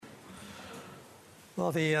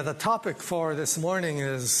Well, the topic for this morning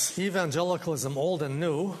is evangelicalism, old and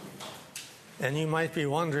new. And you might be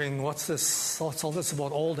wondering, what's all this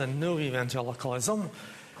about old and new evangelicalism?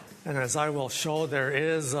 And as I will show, there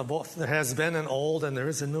has been an old and there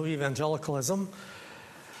is a new evangelicalism.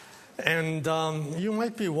 And you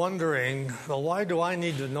might be wondering, well, why do I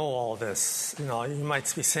need to know all this? You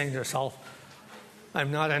might be saying to yourself, I'm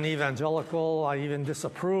not an evangelical. I even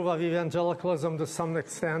disapprove of evangelicalism to some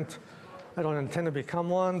extent. I don't intend to become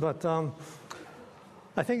one, but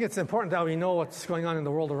I think it's important that we know what's going on in the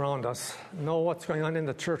world around us, know what's going on in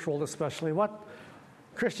the church world especially, what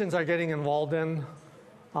Christians are getting involved in,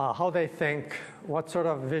 how they think, what sort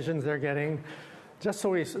of visions they're getting, just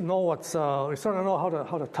so we know we sort of know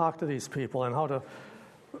how to talk to these people and how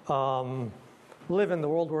to live in the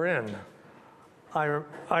world we're in.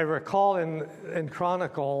 I recall in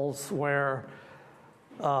Chronicles where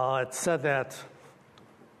it said that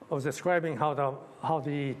I was describing how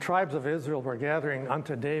the tribes of Israel were gathering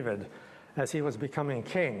unto David as he was becoming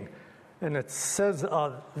king. And it says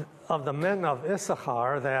of the men of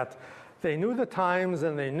Issachar that they knew the times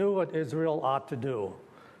and they knew what Israel ought to do.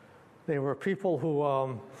 They were people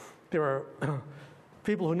who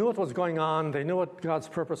people who knew what was going on. They knew what God's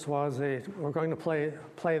purpose was. They were going to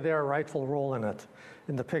play their rightful role in it,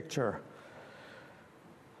 in the picture.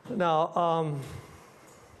 Now,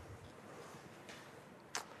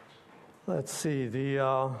 let's see.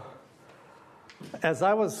 As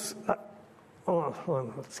I was,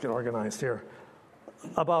 let's get organized here.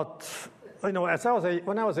 When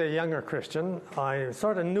I was a younger Christian, I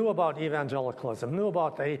sort of knew about evangelicalism, knew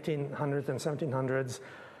about the 1800s and 1700s.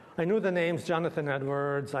 I knew the names Jonathan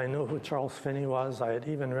Edwards. I knew who Charles Finney was. I had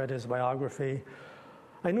even read his biography.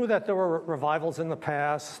 I knew that there were revivals in the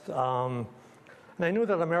past, and I knew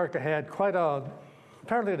that America had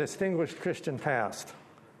apparently a distinguished Christian past.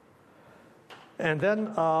 And then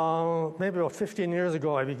maybe about 15 years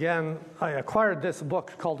ago, I acquired this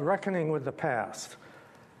book called Reckoning with the Past.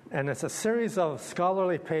 And it's a series of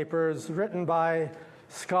scholarly papers written by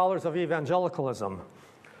scholars of evangelicalism.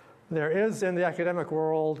 There is in the academic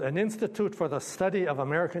world an Institute for the Study of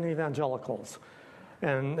American Evangelicals.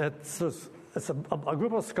 And it's a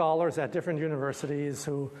group of scholars at different universities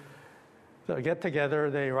who get together,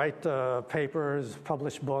 they write papers,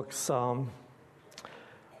 publish books.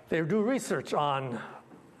 They do research on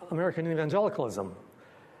American evangelicalism.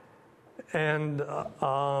 And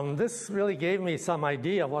this really gave me some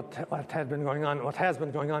idea of what has been going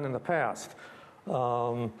on in the past.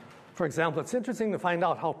 For example, it's interesting to find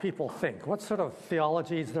out how people think, what sort of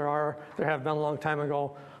theologies there have been a long time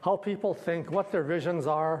ago, how people think, what their visions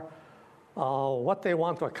are, what they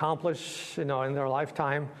want to accomplish, in their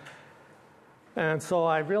lifetime. And so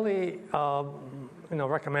I really,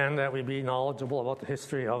 recommend that we be knowledgeable about the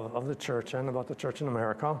history of the church and about the church in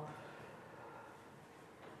America.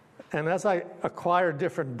 And as I acquired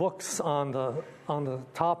different books on the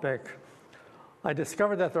topic, I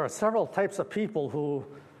discovered that there are several types of people who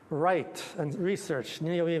write and research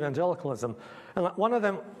neo-evangelicalism. And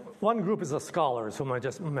one group is the scholars, whom I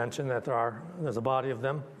just mentioned, that there's a body of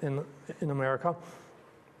them in America.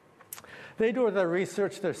 They do their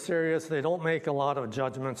research, they're serious, they don't make a lot of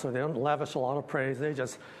judgments, or they don't lavish a lot of praise, they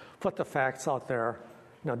just put the facts out there,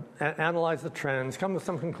 analyze the trends, come to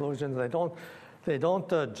some conclusions. They don't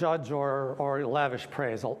judge or lavish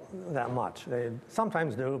praise that much. They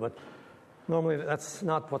sometimes do, but normally that's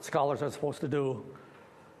not what scholars are supposed to do.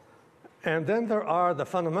 And then there are the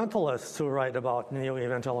fundamentalists who write about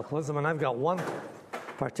neo-evangelicalism, and I've got one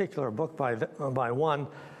particular book by one.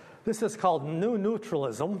 This is called New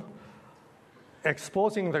Neutralism,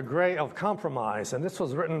 Exposing the Gray of Compromise. And this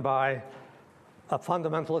was written by a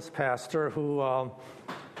fundamentalist pastor who,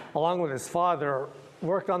 along with his father,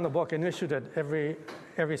 worked on the book and issued it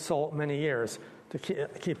every so many years to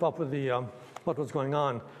keep up with what was going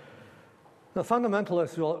on. The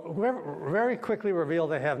fundamentalists will very quickly reveal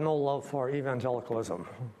they have no love for evangelicalism.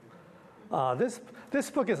 This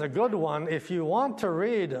book is a good one if you want to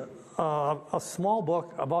read a small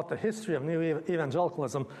book about the history of new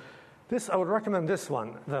evangelicalism. I would recommend this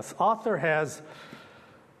one. The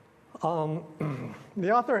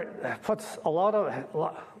author puts a lot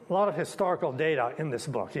of historical data in this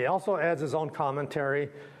book. He also adds his own commentary.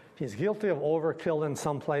 He's guilty of overkill in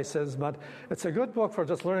some places, but it's a good book for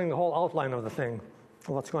just learning the whole outline of the thing, of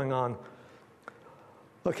what's going on.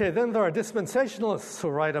 Okay, then there are dispensationalists who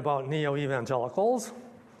write about neo-evangelicals,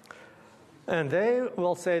 and they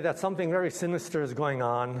will say that something very sinister is going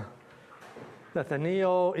on, that the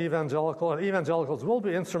evangelicals will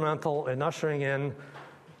be instrumental in ushering in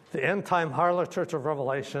the end-time harlot church of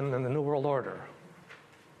Revelation and the New World Order.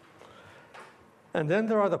 And then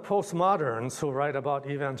there are the postmoderns who write about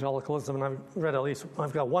evangelicalism, and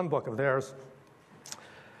I've got one book of theirs.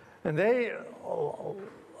 And they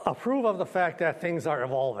approve of the fact that things are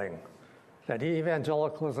evolving, that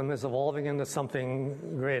evangelicalism is evolving into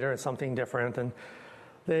something greater, something different, and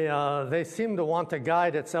they seem to want to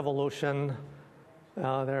guide its evolution.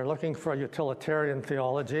 They're looking for a utilitarian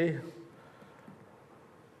theology.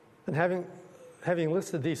 And having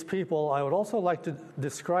listed these people, I would also like to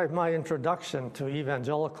describe my introduction to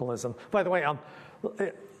evangelicalism. By the way,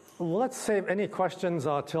 let's save any questions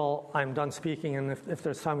till I'm done speaking, and if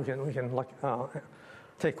there's time, we can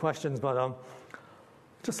take questions. But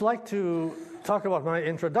just like to talk about my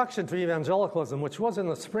introduction to evangelicalism, which was in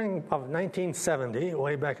the spring of 1970,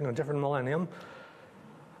 way back in a different millennium.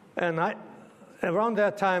 And around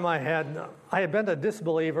that time, I had been a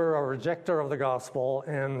disbeliever, a rejecter of the gospel,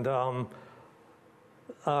 and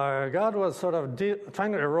God was sort of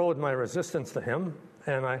trying to erode my resistance to Him,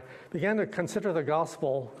 and I began to consider the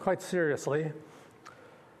gospel quite seriously.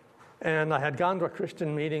 And I had gone to a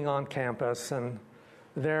Christian meeting on campus, and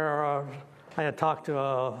there I had talked to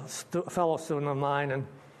a fellow student of mine, and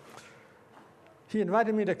he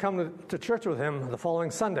invited me to come to church with him the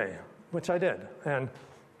following Sunday, which I did. And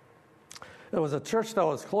it was a church that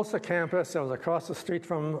was close to campus. It was across the street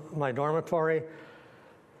from my dormitory.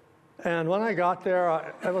 And when I got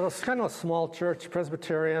there, it was kind of a small church,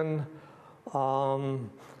 Presbyterian. I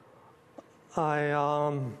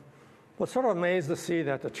was sort of amazed to see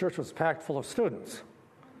that the church was packed full of students.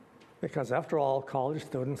 Because after all, college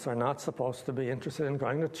students are not supposed to be interested in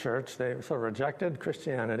going to church. They sort of rejected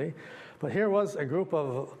Christianity. But here was a group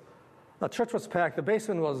of, the church was packed. The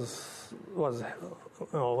basement was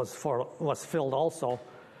filled also.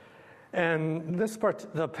 And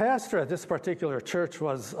the pastor at this particular church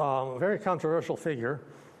was a very controversial figure.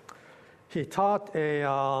 He taught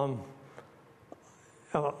a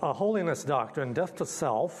holiness doctrine, death to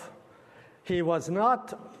self. He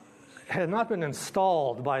had not been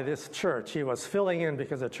installed by this church. He was filling in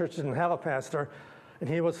because the church didn't have a pastor, and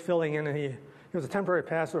he was filling in, and he was a temporary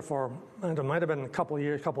pastor for, it might have been a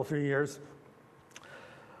couple, 3 years.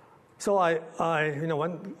 So I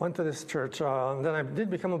went to this church. Then I did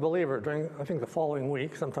become a believer during, I think, the following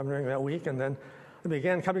week, sometime during that week, and then I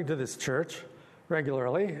began coming to this church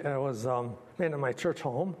regularly. It was made in my church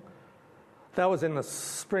home. That was in the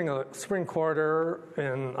spring quarter,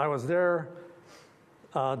 and I was there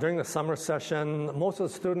during the summer session. Most of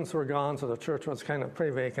the students were gone, so the church was kind of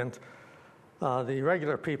pretty vacant. The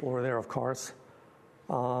regular people were there, of course,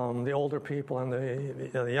 the older people and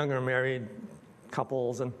the younger married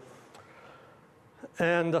couples.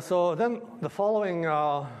 And so then the following,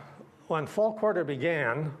 when fall quarter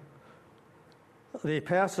began, the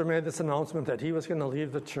pastor made this announcement that he was going to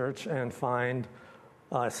leave the church and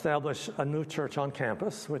establish a new church on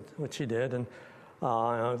campus, which he did, and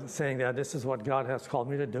saying that this is what God has called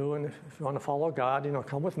me to do, and if you want to follow God,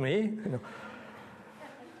 come with me.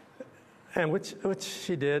 And which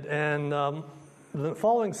he did. And the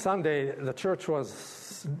following Sunday, the church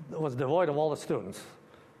was devoid of all the students.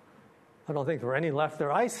 I don't think there were any left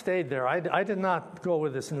there. I stayed there. I did not go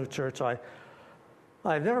with this new church.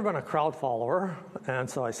 I've never been a crowd follower, and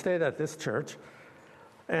so I stayed at this church.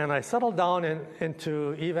 And I settled down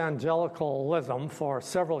into evangelicalism for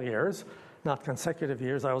several years, not consecutive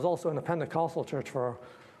years. I was also in a Pentecostal church for a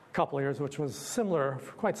couple of years, which was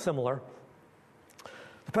quite similar.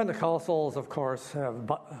 The Pentecostals, of course,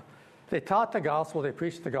 they taught the gospel, they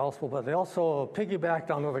preached the gospel, but they also piggybacked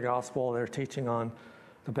onto the gospel. They're teaching on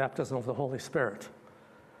the baptism of the Holy Spirit.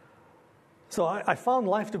 So I found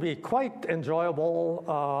life to be quite enjoyable.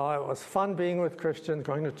 It was fun being with Christians,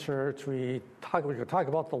 going to church. We could talk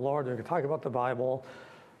about the Lord, we could talk about the Bible,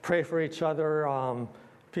 pray for each other,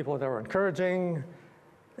 people that were encouraging,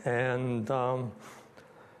 and I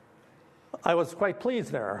was quite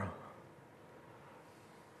pleased there.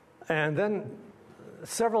 And then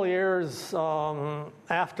several years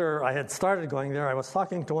after I had started going there, I was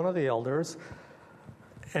talking to one of the elders,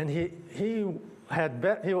 and he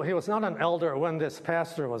was not an elder when this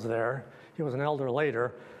pastor was there. He was an elder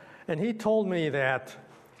later. And he told me that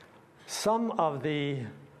some of the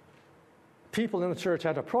people in the church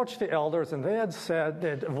had approached the elders, and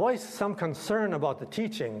they'd voiced some concern about the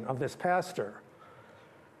teaching of this pastor.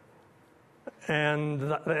 And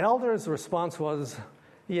the elder's response was,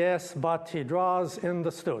 yes, but he draws in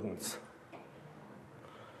the students.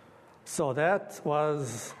 So that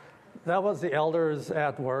was the elders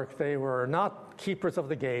at work. They were not keepers of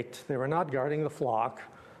the gate. They were not guarding the flock.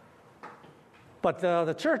 But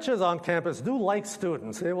the churches on campus do like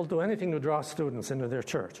students. They will do anything to draw students into their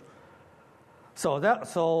church. So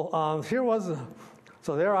here was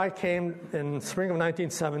So there I came in spring of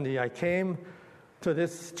 1970. I came to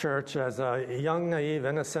this church as a young, naive,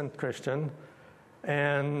 innocent Christian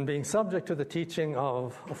and being subject to the teaching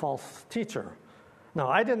of a false teacher. Now,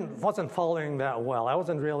 wasn't following that well. I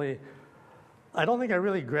don't think I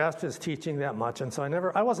really grasped his teaching that much, and so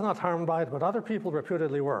I was not harmed by it, but other people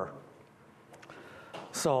reputedly were.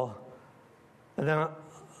 So, and then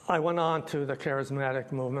I went on to the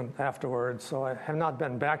charismatic movement afterwards, so I have not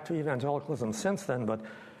been back to evangelicalism since then, but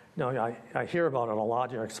I hear about it a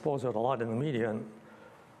lot. You're exposed to it a lot in the media, and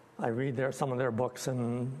I read some of their books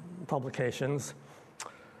and publications.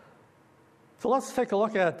 So let's take a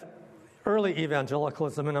look at early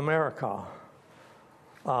evangelicalism in America.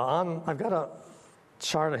 I've got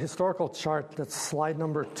a historical chart that's slide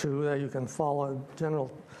number 2 that you can follow a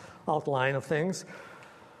general outline of things.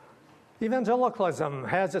 Evangelicalism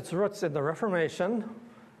has its roots in the Reformation.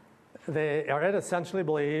 It essentially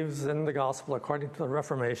believes in the gospel according to the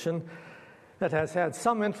Reformation. It has had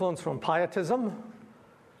some influence from Pietism.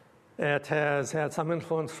 It has had some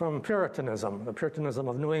influence from Puritanism, the Puritanism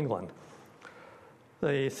of New England.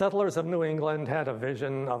 The settlers of New England had a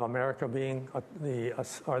vision of America being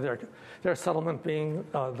their settlement being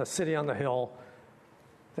the city on the hill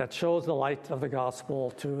that shows the light of the gospel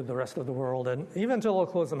to the rest of the world. And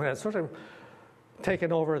evangelicalism has sort of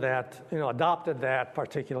taken over that, adopted that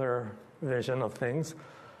particular vision of things.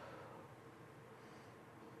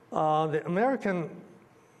 The American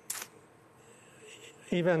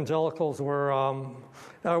evangelicals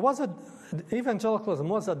evangelicalism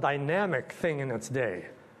was a dynamic thing in its day.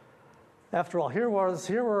 After all, here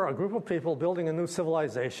were a group of people building a new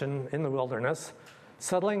civilization in the wilderness,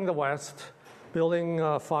 settling the West, building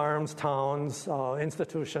farms, towns,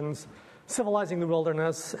 institutions, civilizing the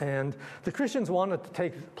wilderness, and the Christians wanted to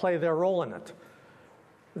play their role in it.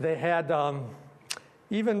 They had,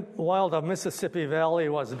 even while the Mississippi Valley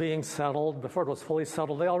was being settled, before it was fully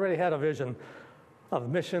settled, they already had a vision of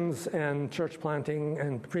missions and church planting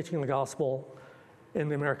and preaching the gospel in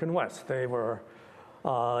the American West. They were,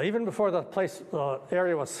 even before the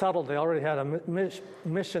area was settled, they already had a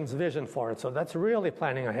missions vision for it, so that's really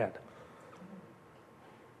planning ahead.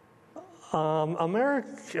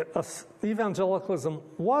 Evangelicalism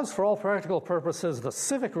was, for all practical purposes, the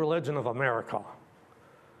civic religion of America.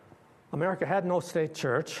 America had no state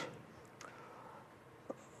church.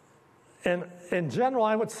 And in general,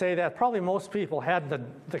 I would say that probably most people had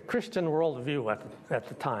the Christian worldview at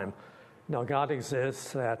the time. God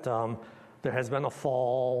exists, that there has been a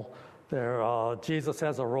fall, Jesus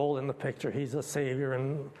has a role in the picture, he's a savior,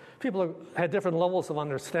 and people had different levels of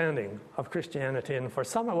understanding of Christianity, and for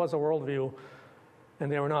some it was a worldview,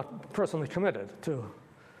 and they were not personally committed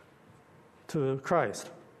to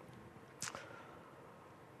Christ.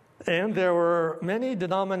 And there were many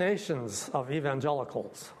denominations of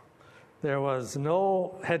evangelicals. There was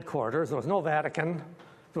no headquarters, there was no Vatican,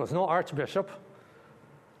 there was no archbishop,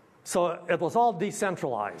 so it was all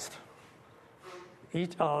decentralized.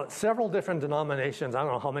 Several different denominations, I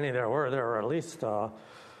don't know how many there were at least, there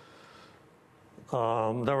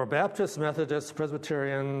were Baptists, Methodists,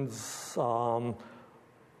 Presbyterians,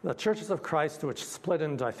 the Churches of Christ, which split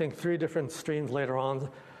into, I think, 3 different streams later on.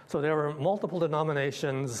 So there were multiple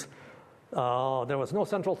denominations. There was no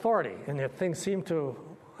central authority, and yet things seemed to,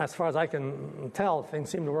 as far as I can tell, things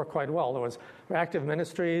seemed to work quite well. There was active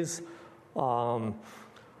ministries.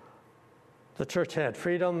 The church had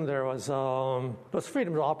freedom. There was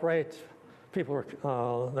freedom to operate. People were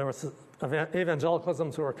there was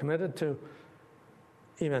evangelicalisms who were committed to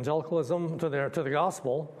evangelicalism, to the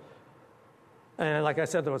gospel. And like I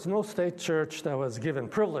said, there was no state church that was given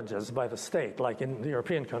privileges by the state, like in the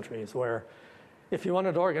European countries, where if you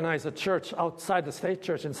wanted to organize a church outside the state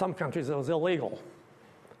church, in some countries it was illegal.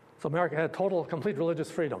 So America had complete religious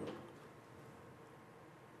freedom.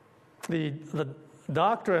 The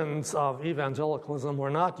doctrines of evangelicalism were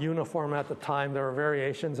not uniform at the time. There were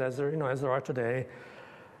variations, as there are today.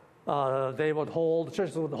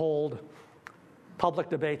 Churches would hold public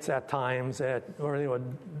debates at times where they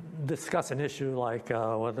would discuss an issue like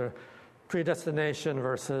whether predestination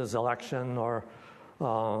versus election, or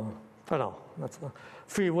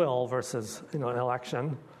free will versus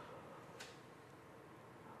election.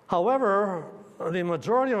 However, the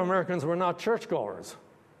majority of Americans were not churchgoers.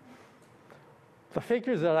 The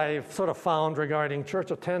figures that I've sort of found regarding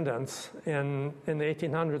church attendance in the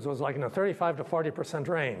 1800s was like in the 35 to 40%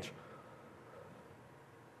 range.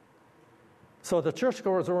 So the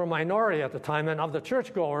churchgoers were a minority at the time, and of the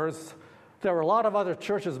churchgoers, there were a lot of other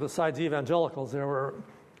churches besides evangelicals. There were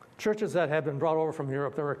churches that had been brought over from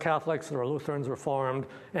Europe. There were Catholics, there were Lutherans, Reformed,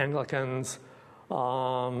 Anglicans.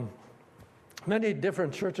 many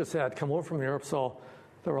different churches had come over from Europe, so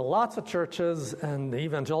there were lots of churches, and the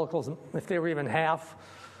evangelicals, if they were even half,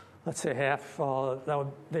 let's say half,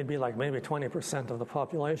 they'd be like maybe 20% of the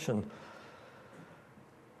population.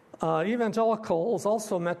 Evangelicals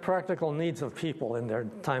also met practical needs of people in their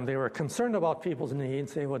time. They were concerned about people's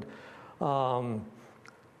needs. They would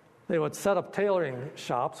set up tailoring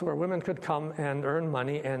shops where women could come and earn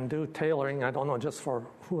money and do tailoring. I don't know just for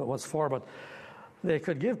who it was for, but they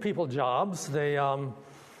could give people jobs. They also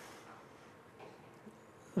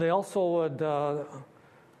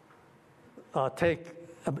would take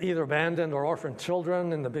either abandoned or orphaned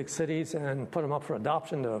children in the big cities and put them up for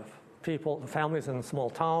adoption to people, families in small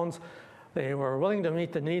towns. They were willing to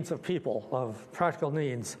meet the needs of people, of practical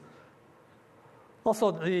needs.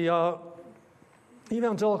 Also, the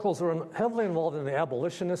evangelicals were heavily involved in the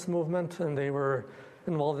abolitionist movement, and they were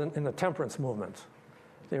involved in the temperance movement.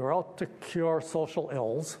 They were out to cure social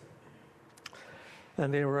ills,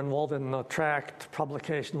 and they were involved in tract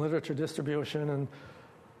publication, literature distribution, and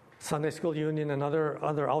Sunday School Union and other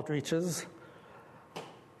outreaches.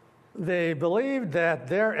 They believed that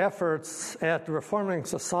their efforts at reforming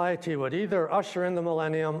society would either usher in the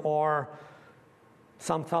millennium, or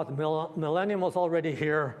some thought the millennium was already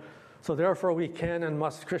here, so therefore we can and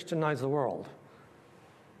must Christianize the world.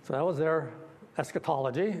 So that was their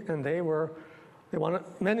eschatology, and they wanted,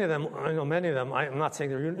 many of them, I'm not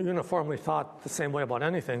saying they uniformly thought the same way about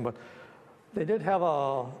anything, but they did have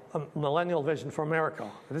a millennial vision for America.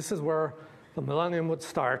 This is where the millennium would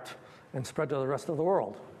start and spread to the rest of the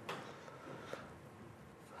world.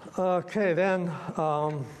 Okay, then,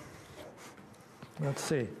 let's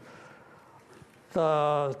see.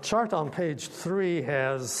 The chart on page 3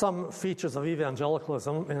 has some features of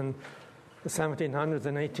evangelicalism in the 1700s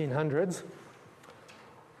and 1800s.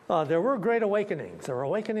 There were great awakenings. There were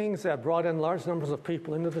awakenings that brought in large numbers of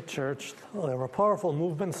people into the church. There were powerful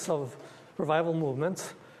movements of revival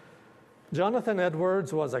movements. Jonathan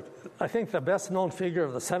Edwards was, I think, the best-known figure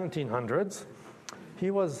of the 1700s.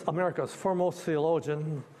 He was America's foremost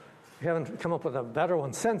theologian. We haven't come up with a better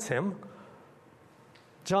one since him.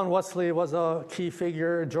 John Wesley was a key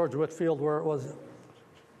figure. George Whitefield was,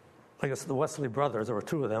 I guess, the Wesley brothers. There were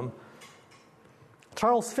two of them.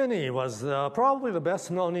 Charles Finney was probably the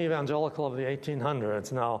best-known evangelical of the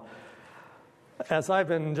 1800s. Now, as I've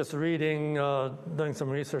been just reading, doing some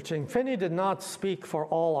researching, Finney did not speak for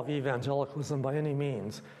all of evangelicalism by any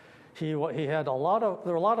means. There were a lot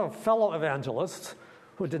of fellow evangelists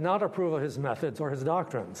who did not approve of his methods or his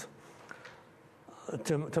doctrines.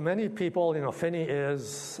 To many people, Finney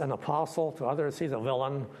is an apostle. To others, he's a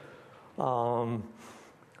villain. But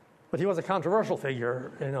he was a controversial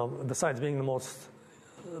figure, besides being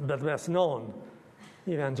the best known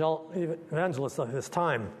evangelist of his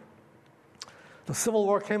time. The Civil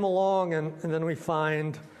War came along, and then we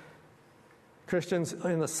find Christians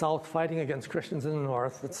in the South fighting against Christians in the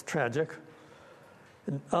North. It's tragic.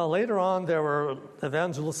 Later on, there were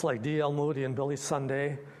evangelists like D.L. Moody and Billy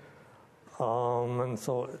Sunday. And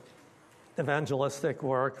so evangelistic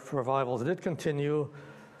work for revivals did continue.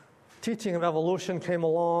 Teaching of evolution came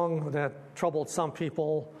along that troubled some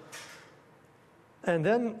people. And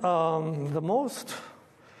then probably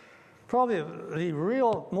the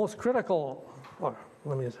real most critical,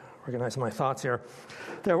 let me organize my thoughts here.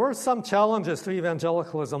 There were some challenges to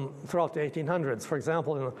evangelicalism throughout the 1800s. For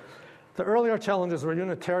example, the earlier challenges were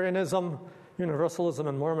Unitarianism, Universalism,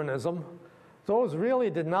 and Mormonism. Those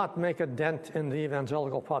really did not make a dent in the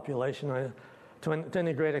evangelical population to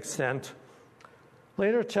any great extent.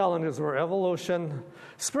 Later challenges were evolution,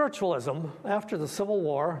 spiritualism. After the Civil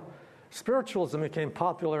War, spiritualism became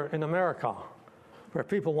popular in America, where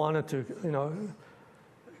people wanted to,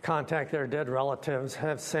 contact their dead relatives,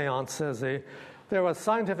 have seances. There was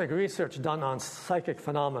scientific research done on psychic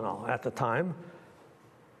phenomena at the time.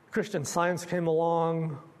 Christian Science came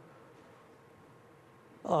along.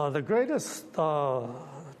 The greatest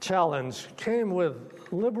challenge came with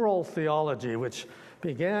liberal theology, which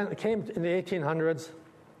came in the 1800s,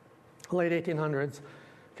 late 1800s,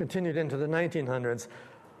 continued into the 1900s.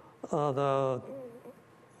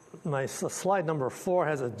 My slide number 4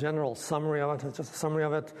 has a general summary of it. It's just a summary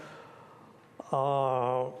of it.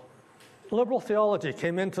 Liberal theology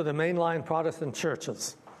came into the mainline Protestant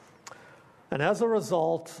churches. And as a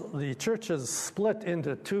result, the churches split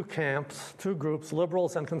into two camps, two groups,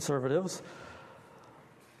 liberals and conservatives.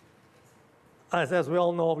 As we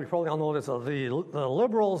all know, we probably all know this, the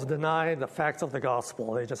liberals deny the facts of the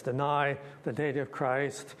gospel. They just deny the deity of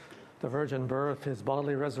Christ, the virgin birth, his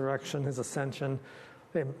bodily resurrection, his ascension.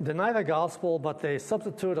 They deny the gospel, but they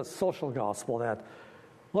substitute a social gospel that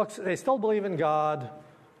looks, they still believe in God,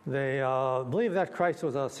 They believed that Christ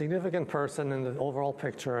was a significant person in the overall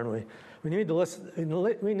picture, and we need to listen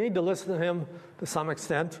to him to some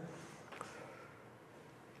extent.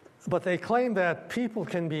 But they claim that people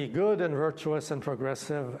can be good and virtuous and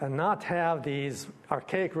progressive and not have these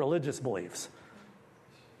archaic religious beliefs.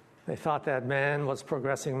 They thought that mankind was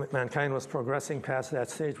progressing past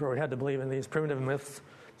that stage where we had to believe in these primitive myths,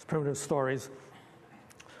 primitive stories.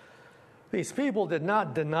 These people did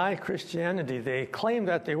not deny Christianity. They claimed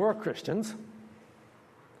that they were Christians.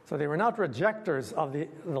 So they were not rejectors of the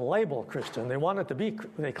label Christian.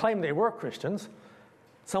 They claimed they were Christians.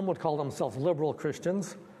 Some would call themselves liberal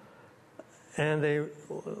Christians. And they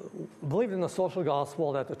believed in the social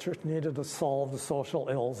gospel, that the church needed to solve the social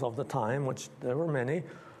ills of the time, which there were many.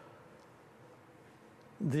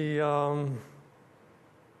 The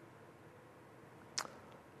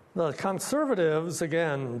conservatives,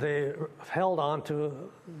 again, they held on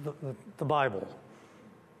to the Bible.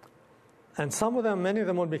 And many of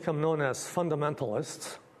them would become known as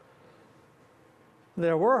fundamentalists.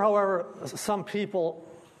 There were, however, some people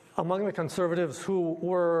among the conservatives who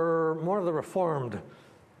were more of the Reformed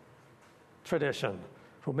tradition,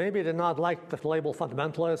 who maybe did not like the label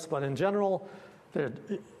fundamentalists, but in general, they're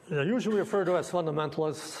usually referred to as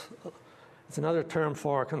fundamentalists. It's another term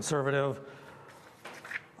for conservative.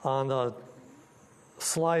 On the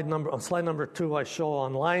slide number 2, I show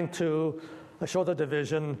on line 2, I show the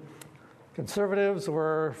division. Conservatives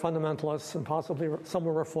were fundamentalists, and possibly some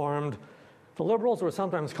were Reformed. The liberals were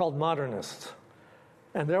sometimes called modernists.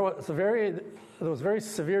 And there was very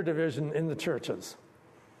severe division in the churches,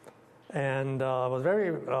 and it was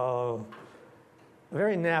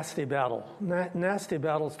very nasty battle. Nasty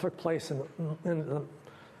battles took place in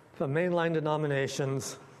the mainline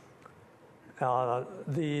denominations.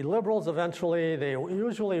 The liberals they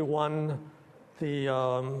usually won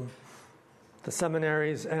the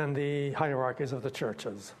seminaries and the hierarchies of the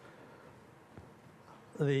churches.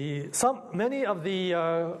 Many of the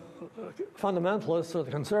fundamentalists or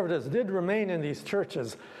the conservatives did remain in these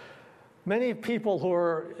churches. Many people who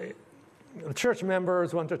were church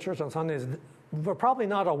members, went to church on Sundays, were probably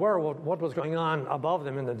not aware of what was going on above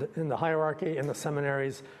them in the hierarchy, in the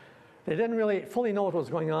seminaries. They didn't really fully know what was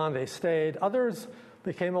going on. They stayed. Others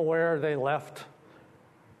became aware. They left,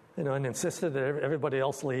 and insisted that everybody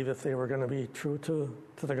else leave if they were going to be true to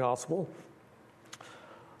the gospel.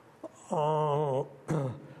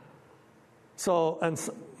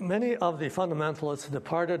 Many of the fundamentalists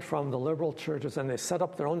departed from the liberal churches, and they set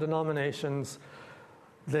up their own denominations.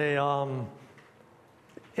 They,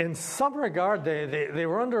 in some regard, they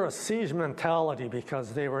were under a siege mentality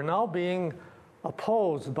because they were now being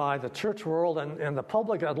opposed by the church world, and the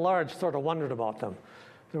public at large sort of wondered about them.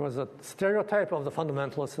 There was a stereotype of the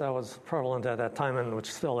fundamentalists that was prevalent at that time, and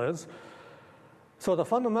which still is. So the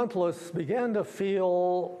fundamentalists began to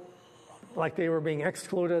feel like they were being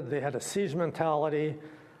excluded. They had a siege mentality,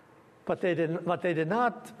 but they did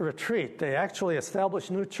not retreat. They actually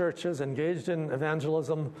established new churches, engaged in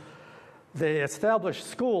evangelism. They established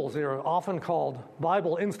schools. They were often called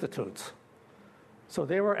Bible institutes. So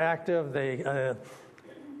they were active. They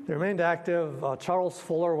remained active. Charles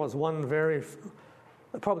Fuller was one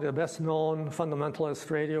probably the best known fundamentalist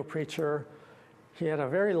radio preacher. He had a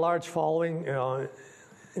very large following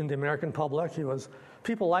in the American public.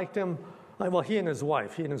 People liked him. Well, he and his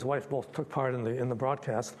wife both took part in the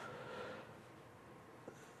broadcast.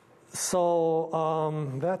 So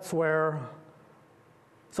that's where.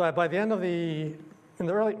 So by the end of in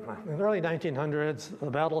the early 1900s, the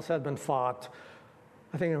battles had been fought.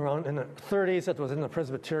 I think around in the 30s, it was in the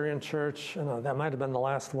Presbyterian Church, and that might have been the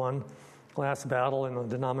last battle in the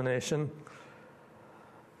denomination.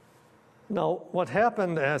 Now, what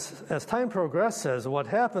happened as time progresses, what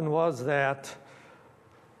happened was that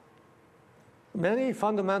many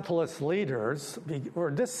fundamentalist leaders were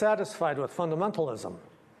dissatisfied with fundamentalism,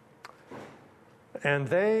 and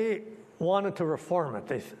they wanted to reform it.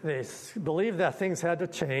 They believed that things had to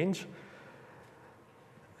change,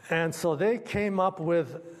 and so they came up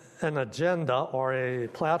with an agenda or a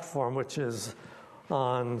platform, which is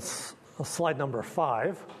on slide number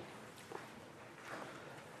 5.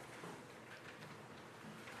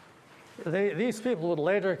 These people would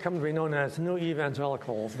later come to be known as New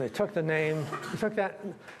Evangelicals. They kept the name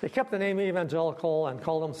evangelical and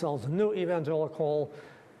called themselves New Evangelical.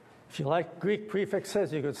 If you like Greek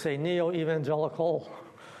prefixes, you could say Neo-Evangelical.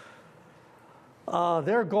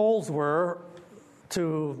 Their goals were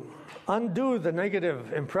to undo the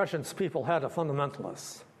negative impressions people had of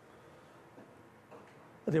fundamentalists.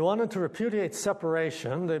 They wanted to repudiate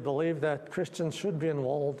separation. They believed that Christians should be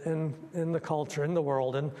involved in the culture, in the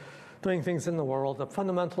world, and doing things in the world. The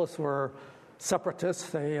fundamentalists were separatists.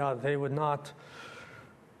 They would not.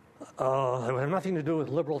 It would have nothing to do with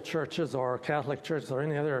liberal churches or Catholic churches or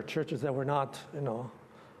any other churches that were not,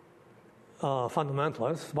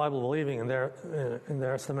 fundamentalists, Bible believing in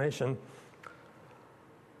their estimation.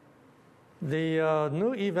 The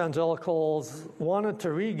new evangelicals wanted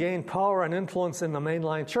to regain power and influence in the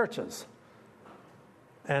mainline churches,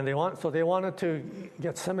 and they wanted to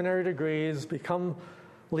get seminary degrees, become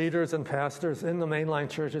leaders and pastors in the mainline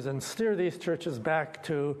churches, and steer these churches back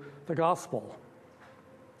to the gospel.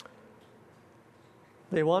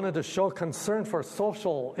 They wanted to show concern for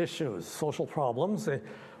social issues, social problems.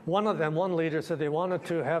 One leader said they wanted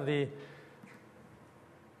to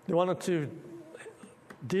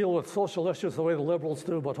deal with social issues the way the liberals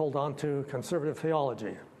do, but hold on to conservative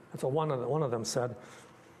theology. That's what one of them said.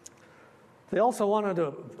 They also wanted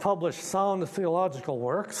to publish sound theological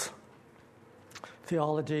works,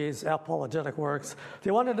 theologies, apologetic works.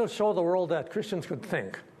 They wanted to show the world that Christians could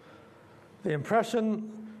think. The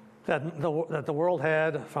impression that the world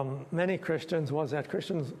had from many Christians was that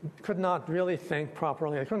Christians could not really think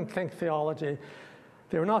properly. They couldn't think theology.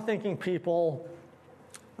 They were not thinking people,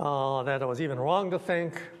 that it was even wrong to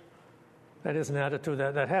think. That is an attitude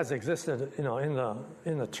that has existed, in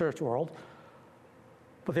the church world.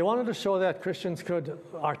 But they wanted to show that Christians could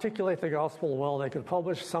articulate the gospel well. They could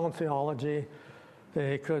publish sound theology.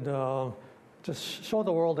 They could just show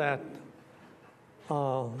the world that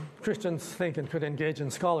Christians think and could engage in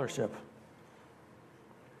scholarship.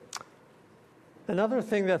 Another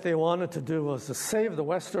thing that they wanted to do was to save the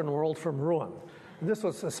Western world from ruin. And this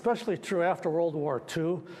was especially true after World War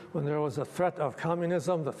II, when there was a threat of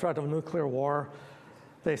communism, the threat of nuclear war.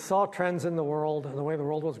 They saw trends in the world, the way the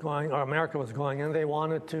world was going, or America was going, and they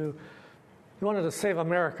wanted to save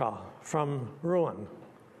America from ruin.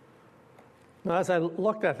 Now, as I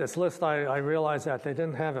looked at this list, I realized that they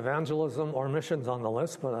didn't have evangelism or missions on the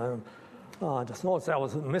list, but I just noticed that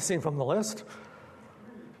was missing from the list.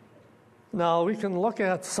 Now, we can look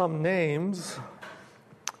at some names.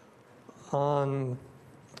 On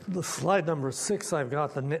the slide number 6, I've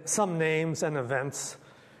got some names and events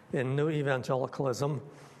in New Evangelicalism.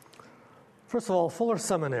 First of all, Fuller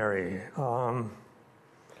Seminary. I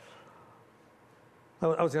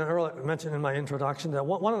was going to mention in my introduction that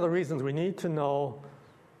one of the reasons we need to know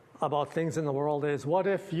about things in the world is, what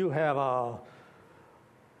if you have a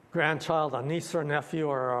grandchild, a niece or nephew,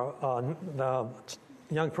 or the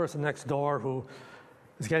young person next door who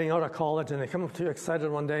is getting out of college, and they come up to you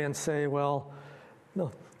excited one day and say, well,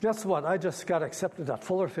 guess what? I just got accepted at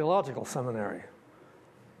Fuller Theological Seminary.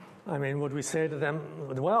 I mean, would we say to them,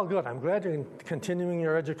 well, good, I'm glad you're continuing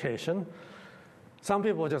your education. Some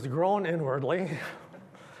people just groan inwardly.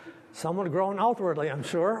 Some would groan outwardly, I'm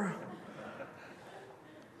sure.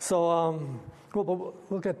 So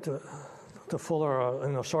we'll get to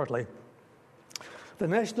Fuller shortly. The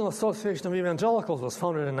National Association of Evangelicals was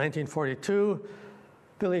founded in 1942.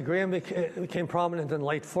 Billy Graham became prominent in the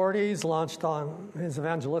late 40s, launched on his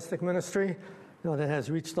evangelistic ministry that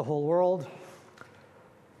has reached the whole world.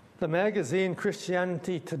 The magazine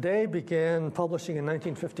Christianity Today began publishing in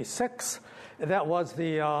 1956. That was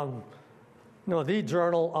the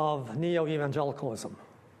journal of neo-evangelicalism.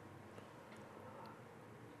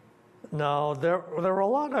 Now, there were a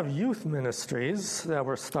lot of youth ministries that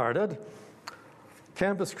were started.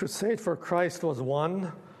 Campus Crusade for Christ was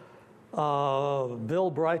one.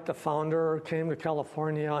 Bill Bright, the founder, came to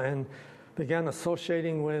California and began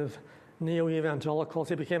associating with neo-evangelicals.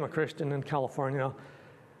 He became a Christian in California.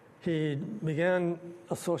 He began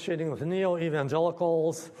associating with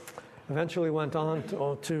neo-evangelicals, eventually went on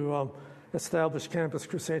to establish Campus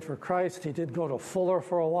Crusade for Christ. He did go to Fuller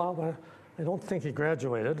for a while, but I don't think he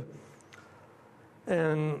graduated.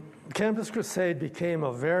 And Campus Crusade became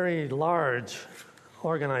a very large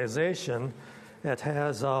organization. It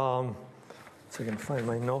has, let's see if I can find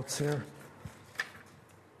my notes here.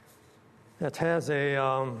 It has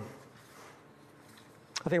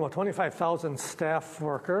I think about 25,000 staff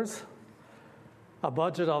workers, a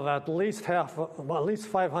budget of at least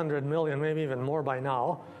 500 million, maybe even more by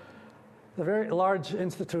now. A very large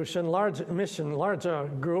institution, large mission, large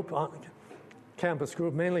group, campus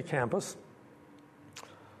group, mainly campus.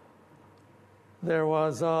 There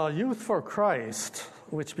was Youth for Christ,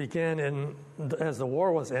 which began as the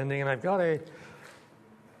war was ending, and I've got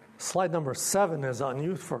slide number 7 is on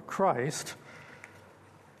Youth for Christ.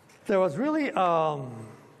 There was really a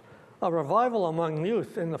revival among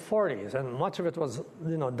youth in the 40s, and much of it was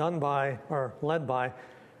done by or led by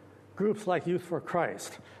groups like Youth for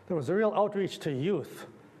Christ. There was a real outreach to youth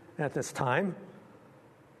at this time.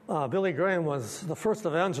 Billy Graham was the first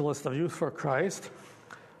evangelist of Youth for Christ.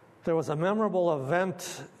 There was a memorable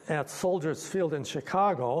event at Soldiers Field in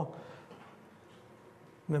Chicago,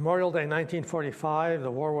 Memorial Day 1945.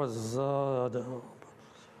 The war was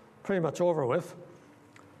pretty much over with.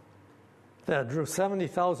 That drew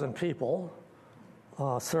 70,000 people,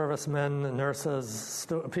 servicemen, nurses,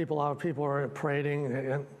 people were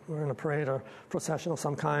parading, were in a parade or procession of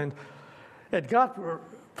some kind. It got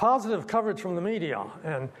positive coverage from the media,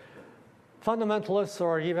 and fundamentalists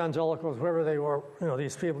or evangelicals, whoever they were,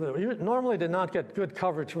 these people normally did not get good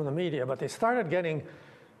coverage from the media, but they started getting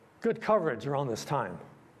good coverage around this time.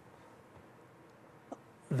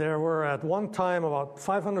 There were at one time about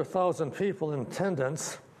 500,000 people in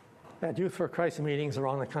attendance at Youth for Christ meetings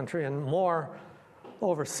around the country, and more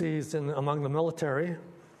overseas among the military.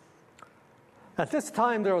 At this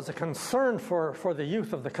time, there was a concern for the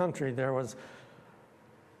youth of the country.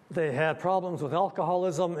 They had problems with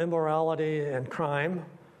alcoholism, immorality, and crime.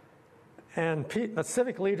 And the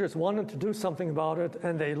civic leaders wanted to do something about it,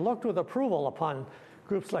 and they looked with approval upon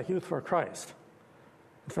groups like Youth for Christ.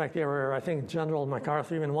 In fact, I think General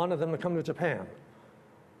MacArthur even wanted them to come to Japan.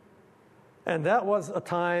 And that was a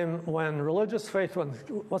time when religious faith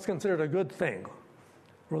was considered a good thing.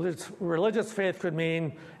 Religious faith could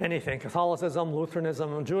mean anything: Catholicism,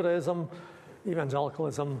 Lutheranism, Judaism,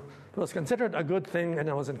 evangelicalism. It was considered a good thing, and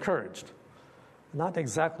it was encouraged. That's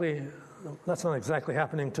not exactly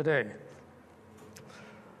happening today.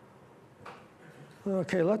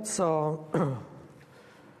 Okay, let's now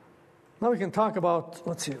we can talk about,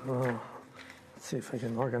 let's see if I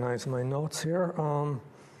can organize my notes here.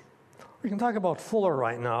 We can talk about Fuller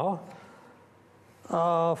right now.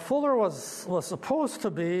 Fuller was supposed to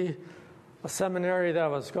be a seminary that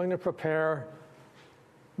was going to prepare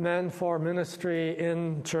men for ministry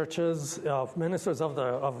in churches, ministers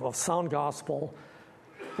of sound gospel.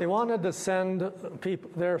 They wanted to send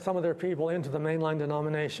some of their people into the mainline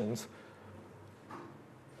denominations.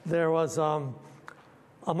 There was,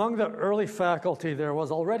 among the early faculty, there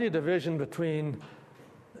was already a division between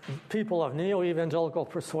people of neo-evangelical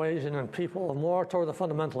persuasion and people more toward the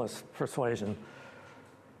fundamentalist persuasion.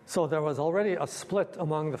 So there was already a split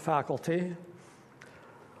among the faculty.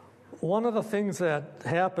 One of the things that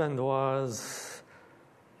happened was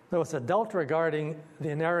there was a doubt regarding the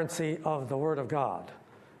inerrancy of the Word of God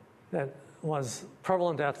that was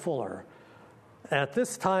prevalent at Fuller. At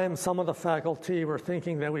this time, some of the faculty were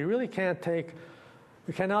thinking that we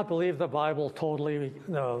cannot believe the Bible totally.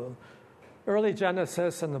 The early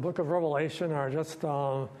Genesis and the book of Revelation are just,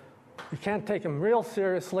 we can't take them real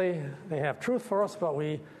seriously. They have truth for us, but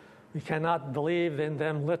we cannot believe in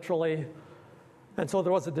them literally. And so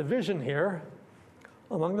there was a division here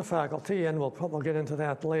among the faculty, and we'll get into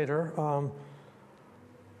that later.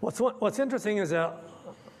 What's interesting is that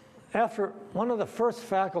after one of the first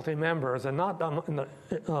faculty members, and not in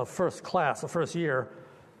the first class, the first year,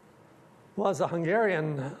 was a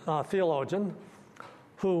Hungarian theologian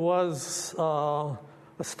who was a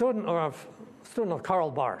student of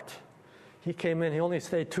Karl Barth. He came in, he only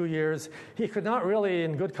stayed 2 years. He could not really,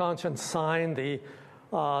 in good conscience, sign the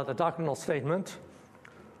doctrinal statement,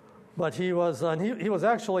 but he was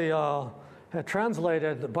actually had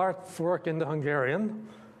translated Barth's work into Hungarian,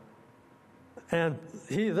 and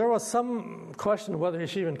there was some question whether he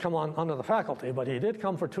should even come under the faculty, but he did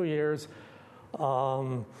come for 2 years,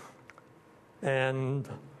 and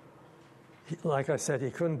like I said, he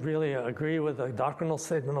couldn't really agree with the doctrinal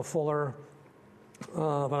statement of Fuller,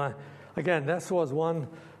 but again, this was one.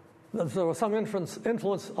 There was some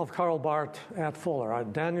influence of Karl Barth at Fuller.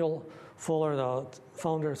 Daniel Fuller, the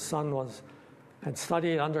founder's son, had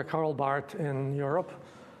studied under Karl Barth in Europe.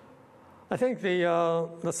 I think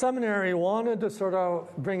the seminary wanted to sort of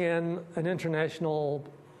bring in an international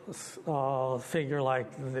figure like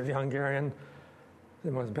the Hungarian.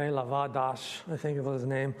 It was Béla Vadas, I think it was his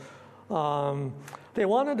name. They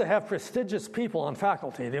wanted to have prestigious people on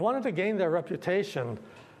faculty. They wanted to gain their reputation,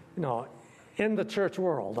 in the church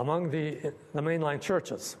world, among the mainline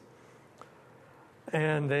churches.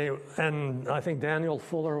 And I think Daniel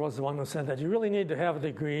Fuller was the one who said that you really need to have a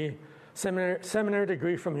degree, seminary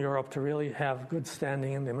degree from Europe to really have good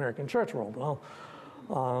standing in the American church world. Well,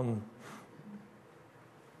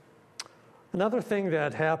 another thing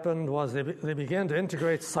that happened was they began to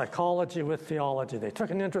integrate psychology with theology. They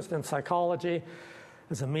took an interest in psychology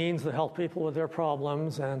as a means to help people with their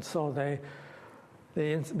problems, and so they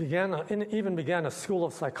began a school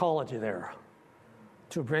of psychology there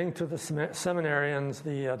to bring to the seminarians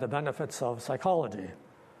the benefits of psychology.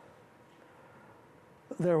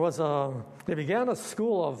 They began a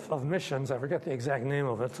school of missions. I forget the exact name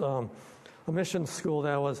of it. a mission school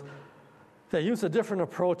they used a different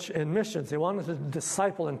approach in missions. They wanted to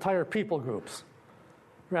disciple entire people groups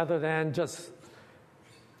rather than just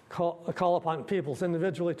call upon peoples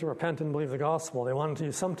individually to repent and believe the gospel. They wanted to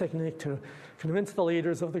use some technique to convince the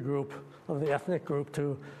leaders of the group, of the ethnic group,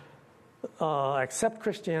 to accept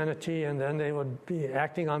Christianity, and then they would be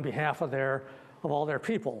acting on behalf of all their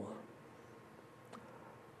people.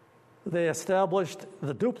 They established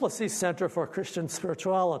the Duplessis Center for Christian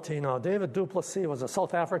Spirituality. Now, David Duplessis was a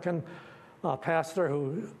South African pastor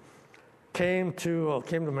who came to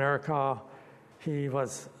America. He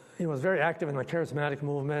was very active in the charismatic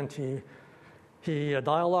movement. He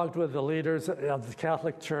dialogued with the leaders of the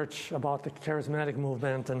Catholic Church about the charismatic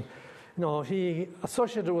movement, and he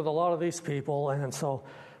associated with a lot of these people. And so,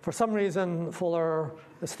 for some reason, Fuller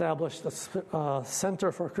established a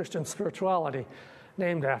Center for Christian Spirituality,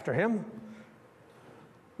 named after him.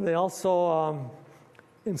 They also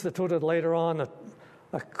instituted later on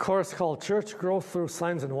a course called Church Growth Through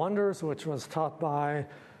Signs and Wonders, which was taught by,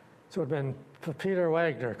 so it would have been Peter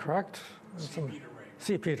Wagner, correct?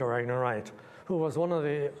 C. Peter Wagner, right, who was one of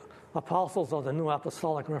the apostles of the New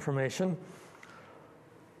Apostolic Reformation,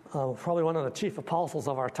 probably one of the chief apostles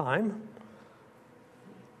of our time.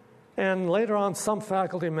 And later on, some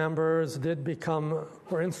faculty members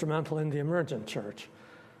were instrumental in the emergent church.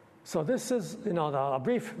 So this is, a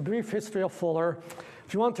brief history of Fuller.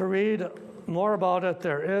 If you want to read more about it,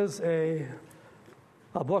 there is a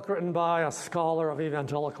book written by a scholar of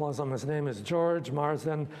evangelicalism. His name is George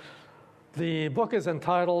Marsden. The book is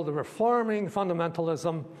entitled Reforming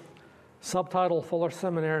Fundamentalism, subtitle Fuller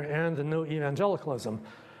Seminary and the New Evangelicalism.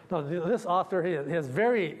 Now, this author, he has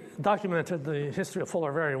very documented the history of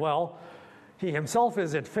Fuller very well. He himself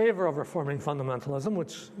is in favor of reforming fundamentalism,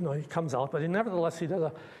 which he comes out, but nevertheless he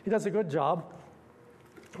does a good job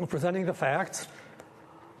of presenting the facts.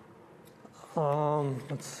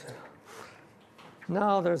 Let's see.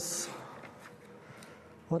 Now there's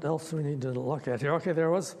what else do we need to look at here? Okay,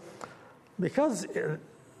 because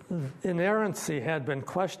inerrancy had been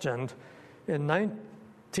questioned in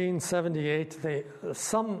 1978,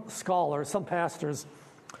 some scholars, some pastors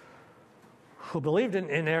who believed in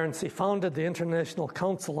inerrancy founded the International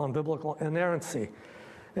Council on Biblical Inerrancy.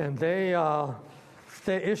 And they held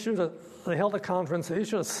a conference, they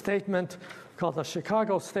issued a statement called the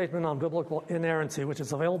Chicago Statement on Biblical Inerrancy, which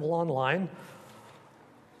is available online.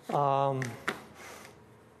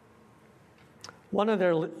 One of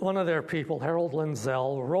their people, Harold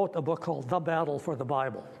Lindsell, wrote a book called The Battle for the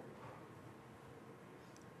Bible.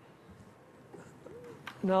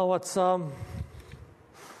 Now, what's we'll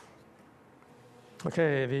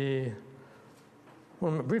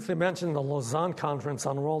briefly mention the Lausanne Conference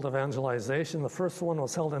on World Evangelization. The first one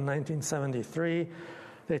was held in 1973.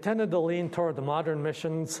 They tended to lean toward the modern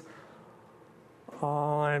missions.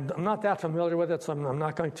 I'm not that familiar with it, so I'm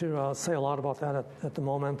not going to say a lot about that at the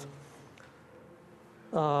moment.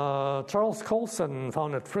 Charles Colson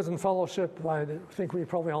founded Prison Fellowship. I think we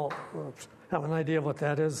probably all have an idea of what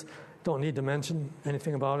that is. Don't need to mention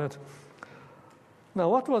anything about it. Now,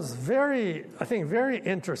 what was very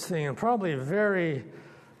interesting and probably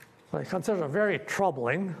I consider very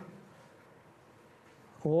troubling,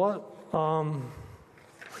 was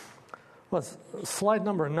slide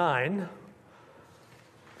number 9,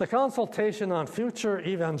 the consultation on future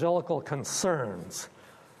evangelical concerns,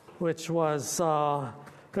 which was,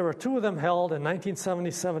 there were 2 of them held in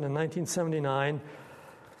 1977 and 1979.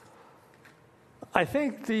 I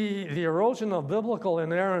think the erosion of biblical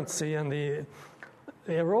inerrancy and the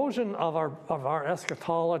erosion of our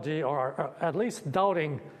eschatology, or at least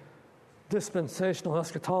doubting dispensational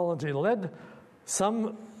eschatology, led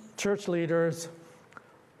some church leaders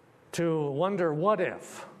to wonder, what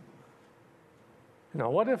if?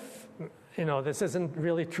 What if this isn't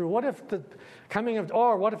really true? What if the coming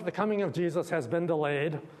of Jesus has been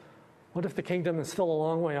delayed? What if the kingdom is still a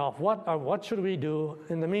long way off? What should we do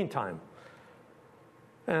in the meantime?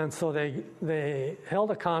 And so they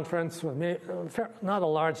held a conference with not a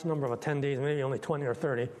large number of attendees, maybe only 20 or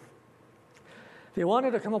 30. They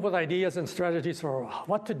wanted to come up with ideas and strategies for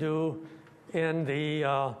what to do in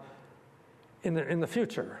the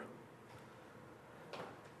future.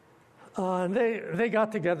 And they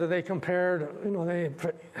got together. They compared. They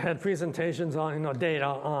had presentations on data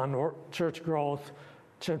on church growth,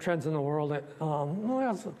 trends in the world.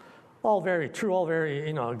 That's all very true, all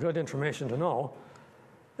very good information to know.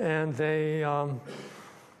 And they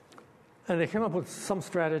came up with some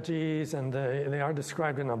strategies, and they are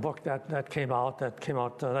described in a book that came out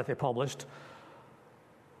that they published.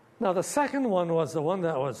 Now, the second one was the one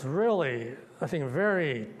that was really, I think,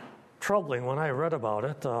 very troubling when I read about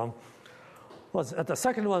it. was at the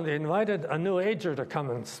second one, they invited a New Ager to come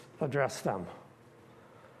and address them.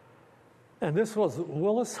 And this was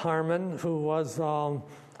Willis Harman, who was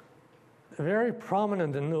very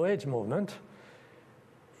prominent in the New Age movement.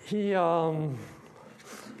 He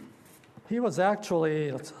was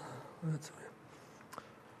actually, let's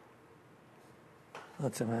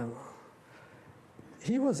see,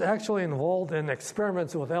 he was actually involved in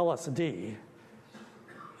experiments with LSD.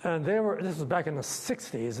 And this was back in the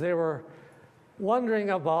 60s, they were wondering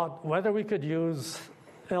about whether we could use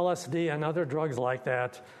LSD and other drugs like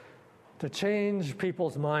that to change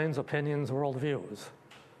people's minds, opinions, worldviews.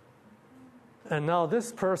 And now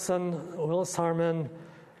this person, Willis Harman,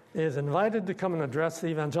 is invited to come and address the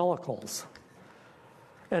evangelicals.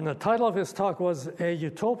 And the title of his talk was A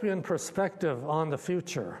Utopian Perspective on the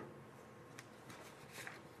Future.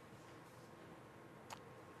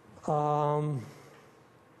 I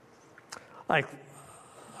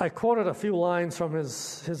quoted a few lines from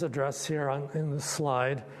his address here in this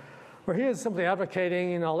slide, where he is simply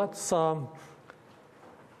advocating, let's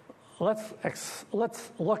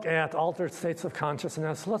look at altered states of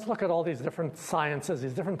consciousness. Let's look at all these different sciences,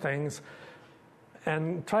 these different things,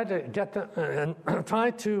 and try to get them and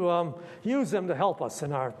try to use them to help us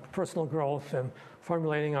in our personal growth and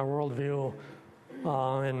formulating our worldview,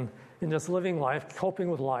 in just living life, coping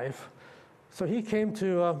with life. So he came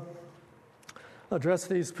to address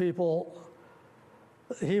these people.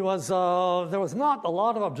 There was not a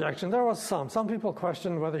lot of objection. There was some. Some people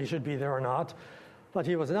questioned whether he should be there or not, but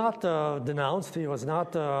he was not denounced. He was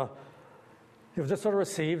not. He was just sort of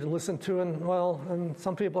received and listened to, and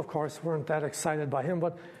some people, of course, weren't that excited by him.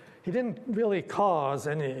 But he didn't really cause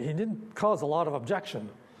a lot of objection.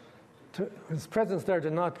 His presence there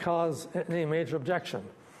did not cause any major objection.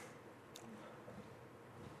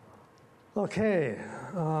 Okay.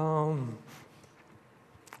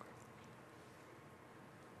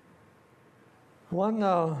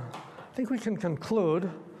 I think we can conclude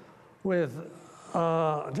with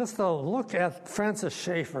just a look at Francis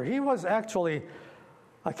Schaeffer. He was actually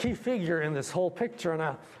a key figure in this whole picture. And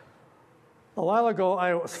a while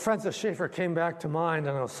ago, Francis Schaeffer came back to mind,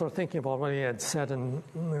 and I was sort of thinking about what he had said and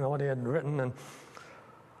what he had written. And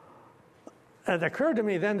it occurred to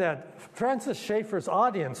me then that Francis Schaeffer's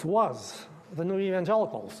audience was the New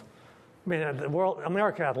Evangelicals. I mean, the world,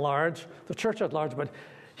 America at large, the church at large. But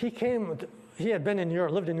he had been in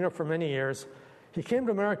Europe, lived in Europe for many years. He came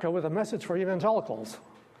to America with a message for evangelicals.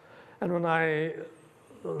 And when I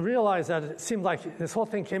realized that it seemed like this whole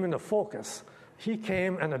thing came into focus, he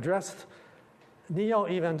came and addressed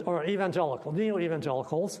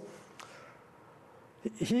neo-evangelicals.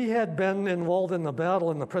 He had been involved in the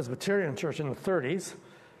battle in the Presbyterian Church in the 30s.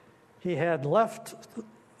 He and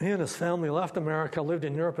his family left America, lived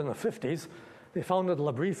in Europe in the 50s. They founded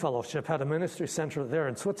L'Abri Fellowship, had a ministry center there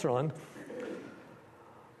in Switzerland.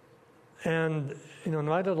 And,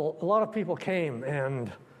 invited a lot of people came,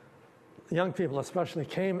 and young people especially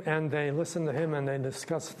came, and they listened to him and they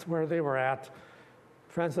discussed where they were at.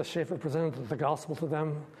 Francis Schaeffer presented the gospel to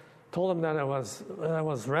them, told them that it was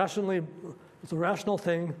a rational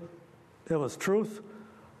thing, it was truth,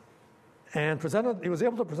 and he was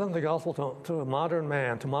able to present the gospel to a modern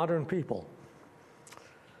man, to modern people.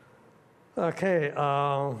 Okay,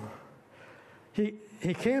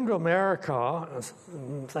 he came to America, I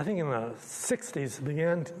think in the 60s,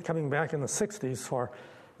 began coming back in the 60s for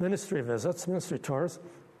ministry visits, ministry tours.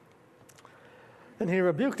 And he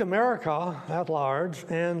rebuked America at large,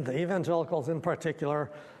 and the evangelicals in particular,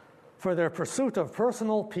 for their pursuit of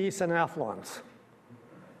personal peace and affluence.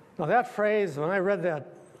 Now that phrase, when I read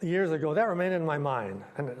that years ago, that remained in my mind.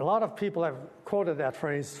 And a lot of people have quoted that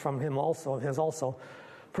phrase from him also, his also.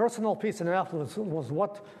 Personal peace and affluence was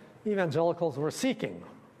what evangelicals were seeking.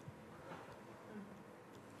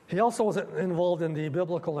 He also was involved in the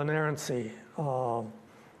biblical inerrancy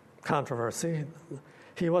controversy.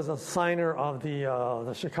 He was a signer of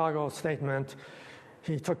the Chicago Statement.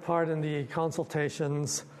 He took part in the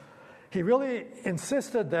consultations. He really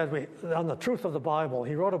insisted on the truth of the Bible.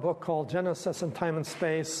 He wrote a book called Genesis and Time and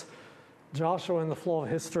Space, Joshua and the Flow of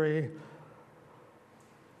History.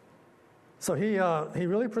 So he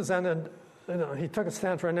really presented, he took a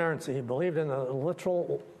stand for inerrancy. He believed in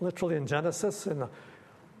literally in Genesis, in the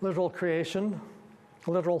literal creation,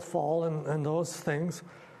 literal fall, and those things.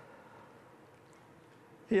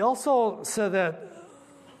 He also said that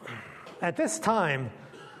at this time,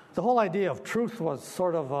 the whole idea of truth was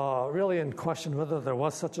sort of really in question, whether there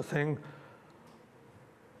was such a thing.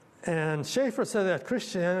 And Schaeffer said that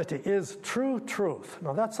Christianity is true truth.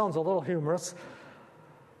 Now that sounds a little humorous,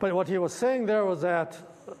 but what he was saying there was that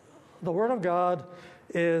the Word of God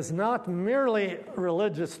is not merely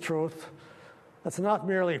religious truth. It's not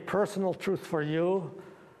merely personal truth for you.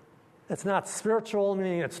 It's not spiritual,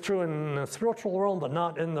 meaning it's true in the spiritual world, but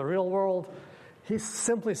not in the real world. He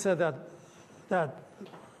simply said that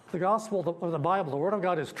the gospel of the Bible, the Word of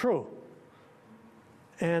God, is true.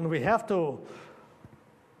 And we have to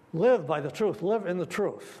live by the truth, live in the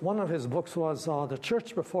truth. One of his books was The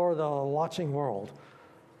Church Before the Watching World,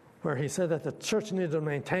 where he said that the church needed to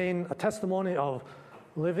maintain a testimony of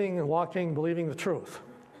living and walking, believing the truth.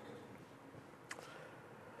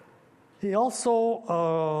 He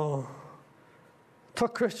also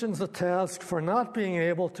took Christians to task for not being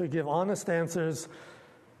able to give honest answers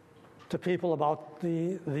to people about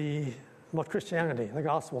about Christianity, the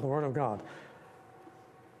gospel, the Word of God.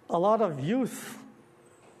 A lot of youth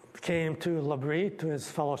came to L'Abri, to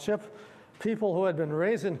his fellowship, people who had been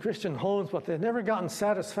raised in Christian homes, but they'd never gotten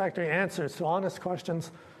satisfactory answers to honest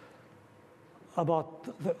questions about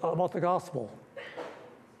the gospel.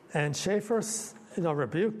 And Schaeffer,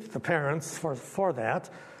 rebuked the parents for that.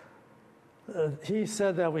 He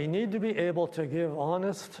said that we need to be able to give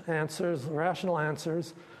honest answers, rational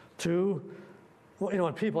answers to,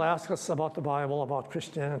 when people ask us about the Bible, about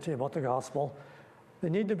Christianity, about the gospel, they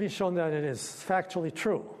need to be shown that it is factually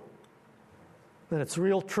true, that it's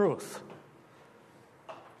real truth.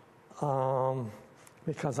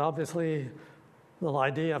 Because obviously the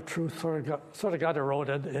idea of truth sort of got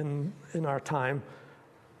eroded in our time.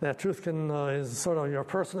 That truth is sort of your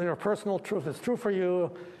personal truth. It's true for you.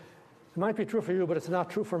 It might be true for you, but it's not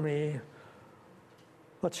true for me.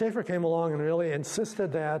 But Schaeffer came along and really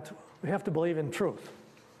insisted that we have to believe in truth.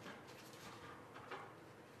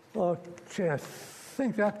 Okay, I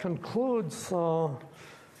think that concludes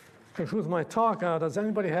my talk. Does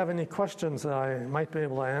anybody have any questions that I might be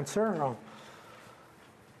able to answer?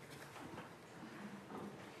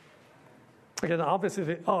 Again,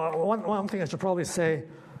 obviously, one thing I should probably say,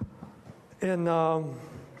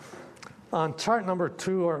 on chart number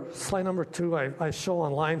 2 or slide number 2, I show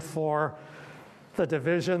on line 4 the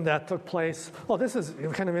division that took place. Oh, this is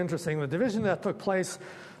kind of interesting. The division that took place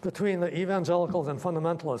between the evangelicals and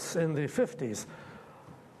fundamentalists in the 50s.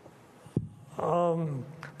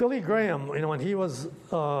 Billy Graham, when he was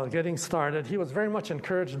getting started, he was very much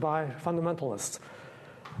encouraged by fundamentalists.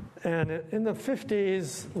 And in the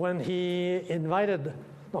 50s, when he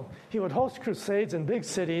would host crusades in big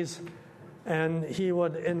cities, and he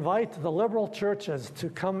would invite the liberal churches to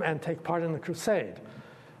come and take part in the crusade.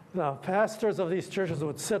 The pastors of these churches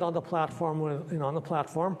would sit on the platform,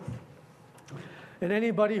 and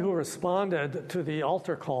anybody who responded to the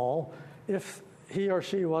altar call, if he or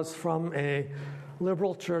she was from a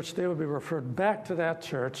liberal church, they would be referred back to that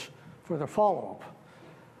church for their follow-up.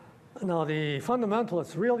 Now, the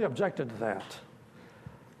fundamentalists really objected to that.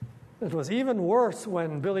 It was even worse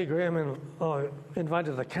when Billy Graham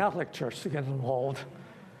invited the Catholic Church to get involved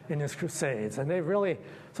in his crusades. And they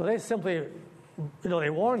simply, they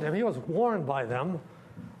warned him. He was warned by them.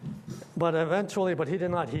 But he did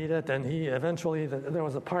not heed it. And there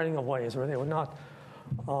was a parting of ways where they would not,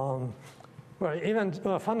 even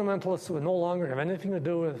fundamentalists would no longer have anything to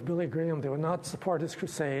do with Billy Graham. They would not support his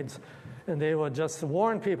crusades. And they would just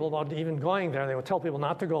warn people about even going there. They would tell people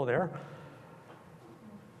not to go there.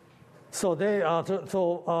 So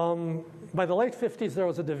by the late 50s, there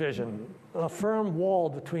was a division, a firm wall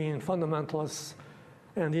between fundamentalists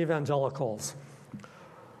and evangelicals.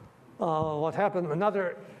 What happened?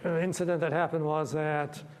 Another incident that happened was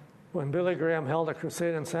that when Billy Graham held a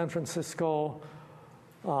crusade in San Francisco,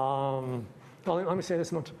 let me say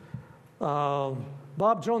this much.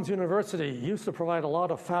 Bob Jones University used to provide a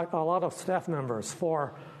lot of staff members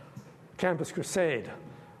for Campus Crusade.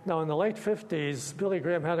 Now, in the late 50s, Billy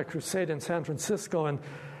Graham had a crusade in San Francisco,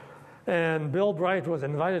 and Bill Bright was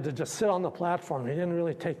invited to just sit on the platform. He didn't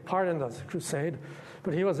really take part in the crusade,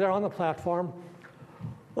 but he was there on the platform.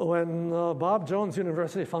 When Bob Jones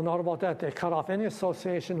University found out about that, they cut off any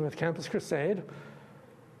association with Campus Crusade.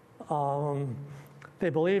 They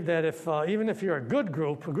believed that even if you're a good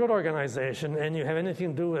group, a good organization, and you have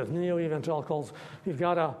anything to do with neo-evangelicals, you've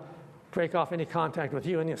got to break off any contact with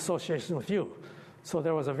you, any association with you. So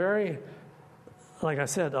there was a very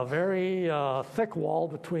thick wall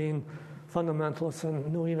between fundamentalists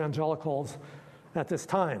and new evangelicals at this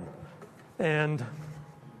time. And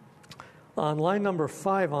on line number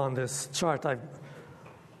 5 on this chart,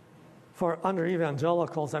 for under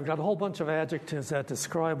evangelicals, I've got a whole bunch of adjectives that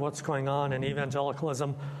describe what's going on in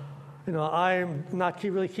evangelicalism. I'm not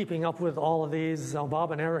really keeping up with all of these.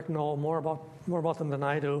 Bob and Eric know more about them than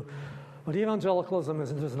I do. But evangelicalism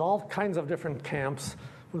is in all kinds of different camps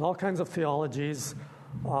with all kinds of theologies.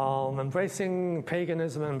 embracing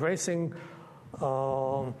paganism, embracing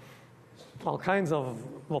all kinds of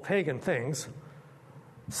pagan things.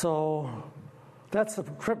 So that's the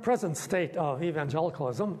present state of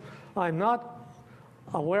evangelicalism. I'm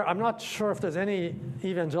not sure if there's any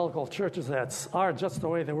evangelical churches that are just the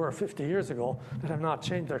way they were 50 years ago that have not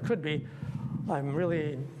changed. There could be.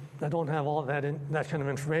 I don't have all that kind of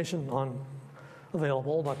information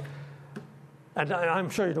available, but and I'm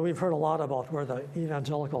sure we've heard a lot about where the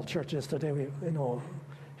evangelical church is today.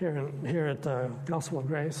 Here at the Gospel of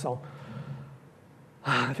Grace. So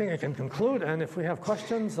I think I can conclude, and if we have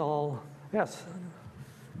questions, yes.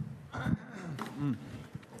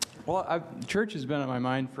 Well, church has been on my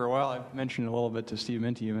mind for a while. I've mentioned a little bit to Steve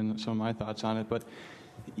Minty, even some of my thoughts on it. But,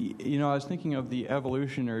 I was thinking of the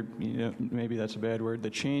evolution, or maybe that's a bad word, the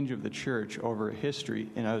change of the church over history.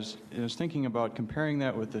 And I was thinking about comparing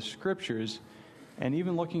that with the Scriptures, and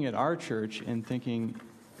even looking at our church and thinking,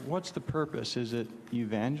 what's the purpose? Is it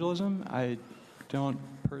evangelism? I don't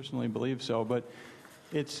personally believe so, but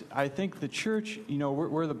I think the church,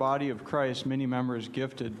 we're the body of Christ, many members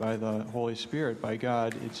gifted by the Holy Spirit, by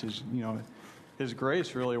God. It's His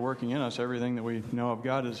grace really working in us. Everything that we know of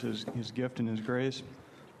God is His gift and His grace.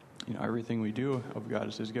 Everything we do of God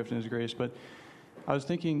is His gift and His grace. But I was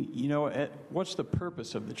thinking, what's the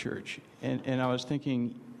purpose of the church? And I was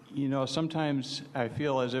thinking, sometimes I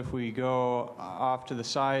feel as if we go off to the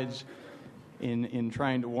sides in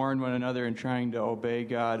trying to warn one another and trying to obey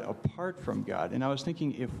God apart from God. And I was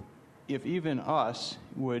thinking if even us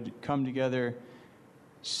would come together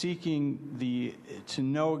seeking to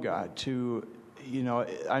know God,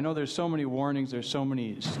 I know there's so many warnings, there's so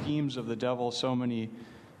many schemes of the devil, so many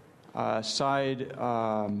side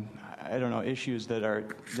issues that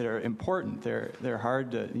are important. They're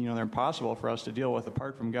hard to, they're impossible for us to deal with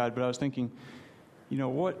apart from God. But I was thinking,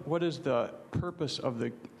 what is the purpose of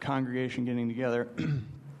the congregation getting together?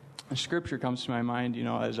 A scripture comes to my mind,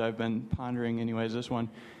 as I've been pondering anyways, this one.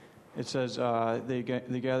 It says they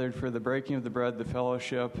gathered for the breaking of the bread, the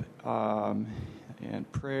fellowship, and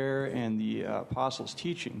prayer, and the apostles'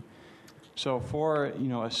 teaching. So for,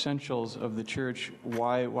 essentials of the church,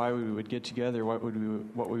 why we would get together, what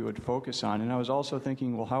we would focus on. And I was also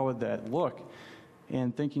thinking, well, how would that look?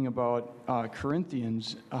 And thinking about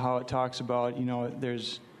Corinthians, how it talks about,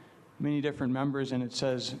 there's many different members, and it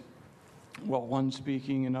says, well, one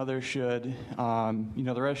speaking, another should,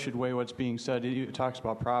 the rest should weigh what's being said. It talks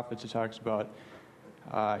about prophets, it talks about,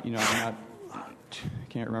 I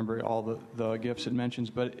can't remember all the gifts it mentions,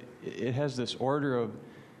 but it has this order of,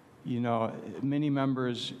 many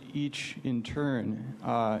members, each in turn,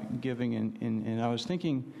 giving, and I was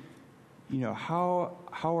thinking, how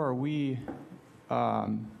are we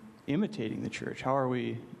imitating the church? How are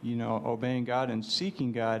we, obeying God and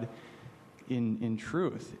seeking God in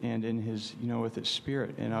truth and in His, with His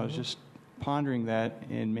Spirit? And I was just pondering that,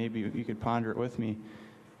 and maybe you could ponder it with me.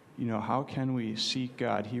 How can we seek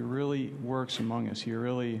God? He really works among us. He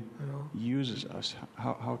really uses us.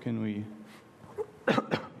 How can we?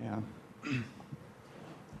 Yeah.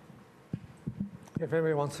 If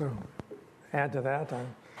anybody wants to add to that.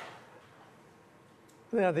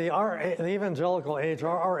 The evangelical age,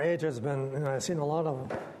 our age has been, I've seen a lot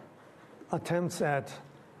of attempts at,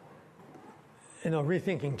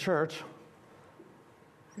 rethinking church.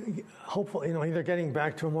 Hopefully, either getting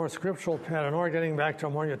back to a more scriptural pattern or getting back to a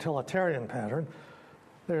more utilitarian pattern.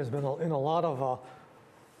 There's been a lot of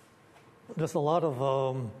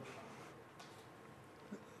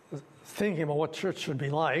thinking about what church should be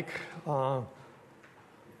like.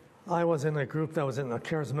 I was in a group that was in a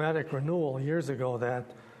charismatic renewal years ago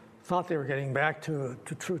that thought they were getting back to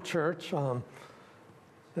true church.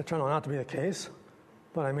 That turned out not to be the case.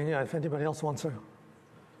 But if anybody else wants to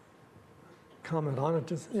comment on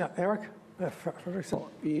it, Eric? Well,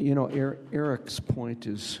 Eric's point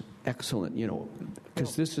is excellent,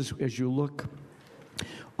 because this is, as you look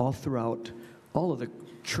all throughout all of the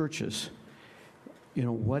churches,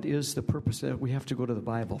 what is the purpose? We have to go to the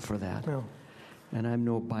Bible for that. Yeah. And I'm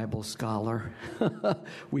no Bible scholar.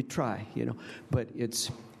 We try, but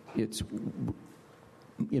it's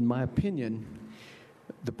in my opinion,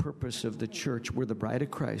 the purpose of the church, we're the bride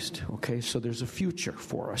of Christ, okay? So there's a future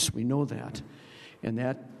for us. We know that. And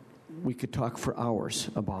that, we could talk for hours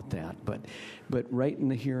about that. But right in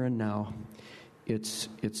the here and now, it's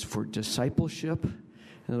for discipleship.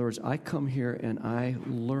 In other words, I come here and I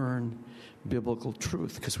learn biblical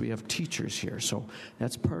truth because we have teachers here. So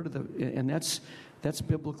that's part of and that's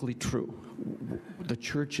biblically true. The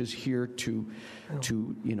church is here to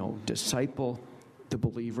disciple the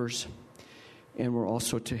believers, and we're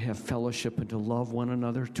also to have fellowship and to love one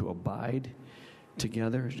another, to abide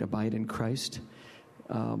together, to abide in Christ,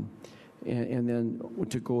 and then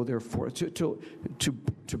to go therefore,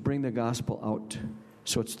 to bring the gospel out.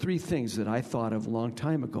 So it's three things that I thought of a long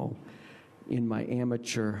time ago in my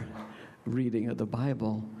amateur reading of the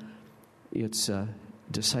Bible. It's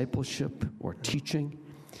discipleship or teaching,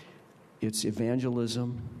 it's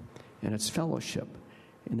evangelism, and it's fellowship.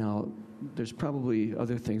 Now, there's probably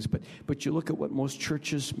other things, but you look at what most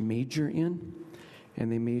churches major in,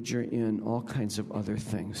 and they major in all kinds of other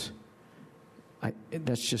things.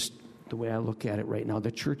 That's just the way I look at it right now.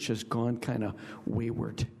 The church has gone kind of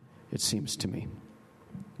wayward, it seems to me.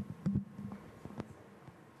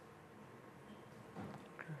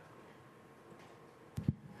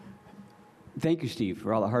 Thank you, Steve,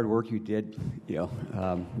 for all the hard work you did. We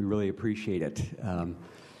really appreciate it. I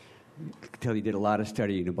can tell you did a lot of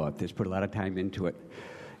studying about this, put a lot of time into it.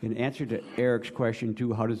 In answer to Eric's question,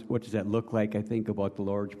 too, what does that look like? I think about the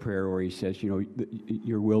Lord's Prayer where he says,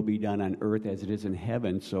 your will be done on earth as it is in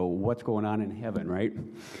heaven. So what's going on in heaven, right?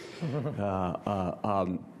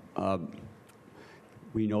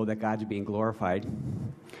 We know that God's being glorified,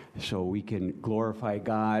 so we can glorify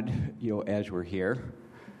God, as we're here.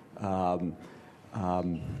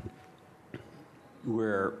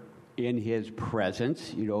 We're in his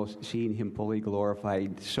presence, seeing him fully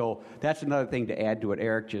glorified. So that's another thing to add to what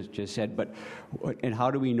Eric just said. And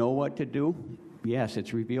how do we know what to do? Yes,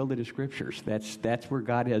 it's revealed in the Scriptures. That's where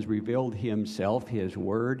God has revealed himself, his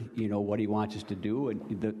word, what he wants us to do.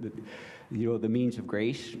 And the means of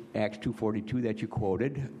grace, Acts 2:42 that you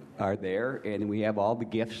quoted, are there. And we have all the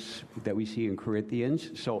gifts that we see in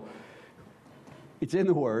Corinthians. So it's in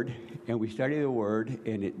the Word, and we study the Word,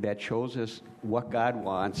 and that shows us what God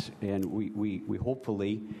wants, and we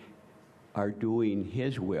hopefully are doing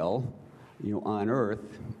his will, on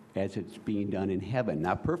earth as it's being done in heaven.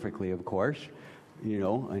 Not perfectly, of course,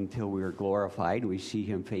 until we are glorified, we see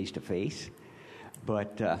him face to face.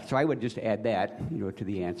 But, so I would just add that, to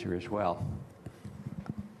the answer as well.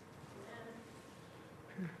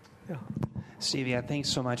 Yeah. Stevie, thanks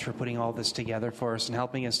so much for putting all this together for us and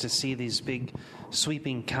helping us to see these big,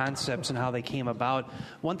 sweeping concepts and how they came about.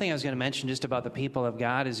 One thing I was going to mention just about the people of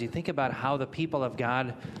God is you think about how the people of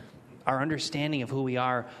God, our understanding of who we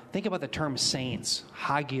are, think about the term saints,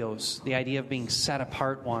 hagios, the idea of being set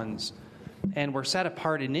apart ones. And we're set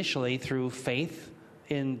apart initially through faith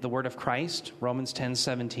in the word of Christ, Romans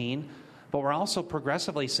 10:17, but we're also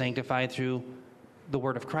progressively sanctified through the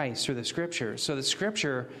word of Christ, through the Scripture. So the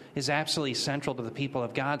Scripture is absolutely central to the people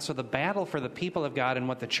of God. So the battle for the people of God and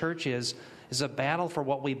what the church is a battle for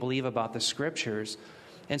what we believe about the Scriptures.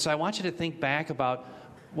 And so I want you to think back about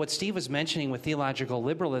what Steve was mentioning with theological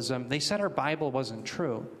liberalism. They said our Bible wasn't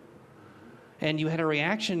true. And you had a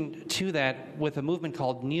reaction to that with a movement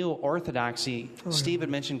called Neo-Orthodoxy. Steve had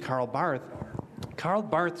mentioned Karl Barth. Karl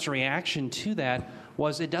Barth's reaction to that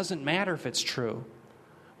was it doesn't matter if it's true.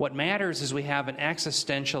 What matters is we have an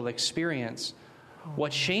existential experience.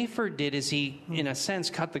 What Schaeffer did is he, in a sense,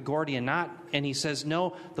 cut the Gordian knot, and he says,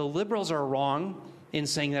 no, the liberals are wrong in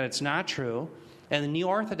saying that it's not true, and the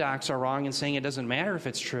Neo-Orthodox are wrong in saying it doesn't matter if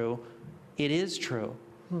it's true. It is true.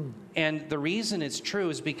 And the reason it's true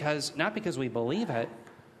is not because we believe it,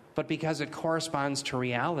 but because it corresponds to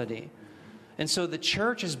reality. And so the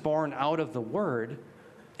church is born out of the Word.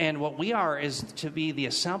 And what we are is to be the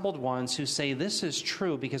assembled ones who say this is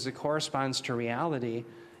true because it corresponds to reality,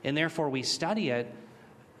 and therefore we study it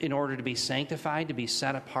in order to be sanctified, to be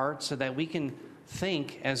set apart, so that we can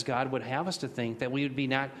think as God would have us to think, that we would be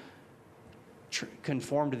not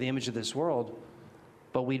conformed to the image of this world,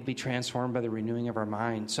 but we'd be transformed by the renewing of our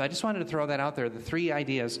mind. So I just wanted to throw that out there, the three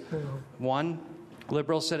ideas. One,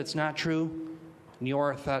 liberals said it's not true.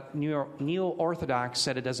 Neo-Orthodox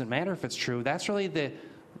said it doesn't matter if it's true. That's really the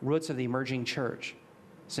roots of the emerging church,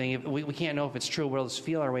 saying we can't know if it's true, we'll just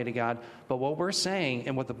feel our way to God. But what we're saying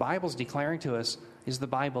and what the Bible's declaring to us is the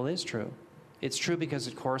Bible is true. It's true because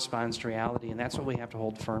it corresponds to reality, and that's what we have to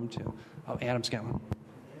hold firm to. Oh, Adam's got one.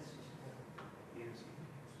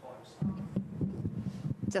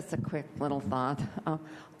 Just a quick little thought.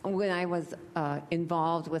 When I was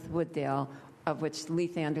involved with Wooddale, of which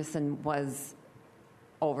Leith Anderson was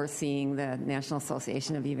overseeing the National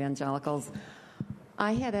Association of Evangelicals,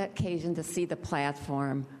 I had occasion to see the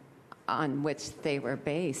platform on which they were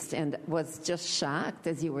based and was just shocked,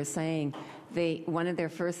 as you were saying. One of their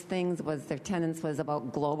first things was their tenets was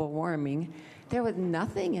about global warming. There was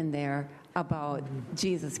nothing in there about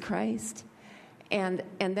Jesus Christ. And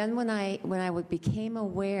then when I became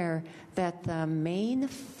aware that the main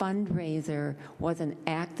fundraiser was an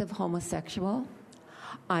active homosexual,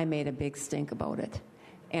 I made a big stink about it.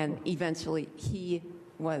 And eventually he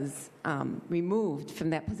was removed from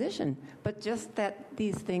that position, but just that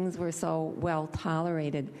these things were so well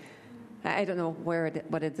tolerated. I don't know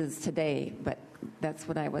what it is today, but that's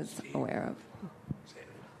what I was aware of.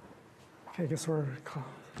 Okay, I guess the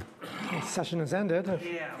session is ended.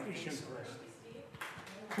 Yeah.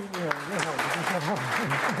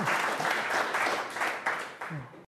 Yeah.